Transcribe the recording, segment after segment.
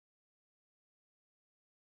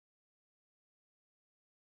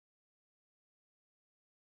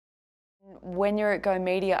When you're at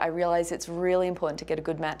GoMedia, I realise it's really important to get a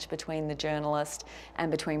good match between the journalist and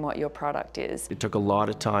between what your product is. It took a lot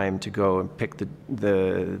of time to go and pick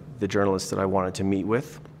the journalists that I wanted to meet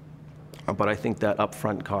with, but I think that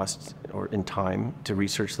upfront cost or in time to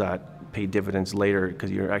research that pay dividends later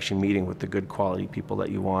because you're actually meeting with the good quality people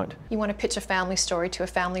that you want. You want to pitch a family story to a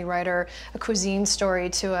family writer, a cuisine story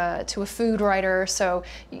to a food writer, so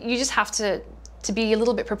you just have to be a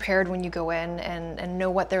little bit prepared when you go in and know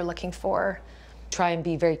what they're looking for. Try and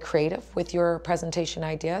be very creative with your presentation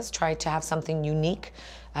ideas. Try to have something unique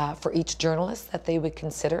for each journalist that they would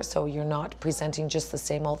consider, so you're not presenting just the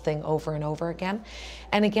same old thing over and over again.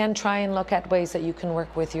 And again, try and look at ways that you can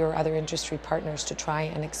work with your other industry partners to try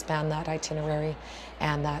and expand that itinerary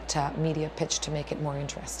and that media pitch to make it more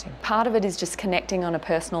interesting. Part of it is just connecting on a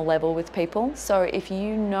personal level with people. So if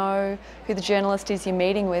you know who the journalist is you're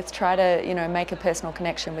meeting with, try to make a personal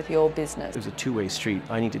connection with your business. It was a two-way street.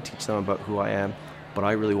 I need to teach them about who I am, but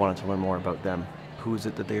I really wanted to learn more about them. Who is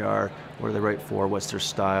it that they are? What are they right for? What's their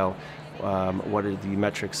style? What are the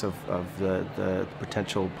metrics of the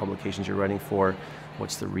potential publications you're writing for?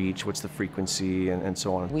 What's the reach? What's the frequency? And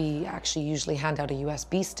so on. We actually usually hand out a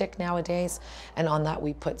USB stick nowadays, and on that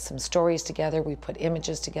we put some stories together, we put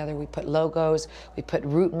images together, we put logos, we put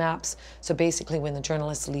route maps. So basically when the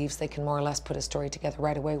journalist leaves, they can more or less put a story together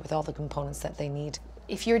right away with all the components that they need.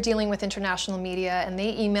 If you're dealing with international media and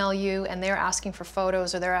they email you and they're asking for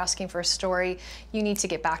photos or they're asking for a story, you need to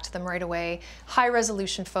get back to them right away. High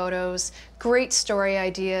resolution photos, great story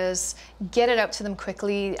ideas, get it out to them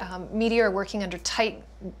quickly. Media are working under tight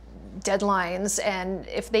deadlines, and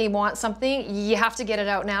if they want something, you have to get it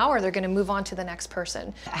out now or they're going to move on to the next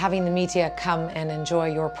person. Having the media come and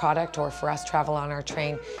enjoy your product, or for us travel on our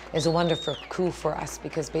train, is a wonderful coup for us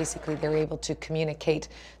because basically they're able to communicate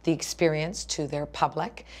the experience to their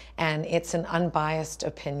public, and it's an unbiased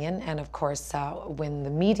opinion. And of course when the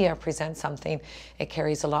media presents something, it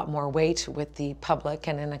carries a lot more weight with the public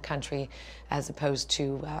and in a country as opposed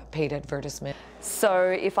to paid advertisement. So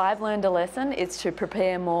if I've learned a lesson, it's to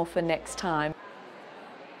prepare more for next time.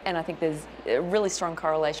 And I think there's a really strong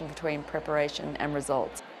correlation between preparation and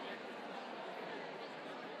results.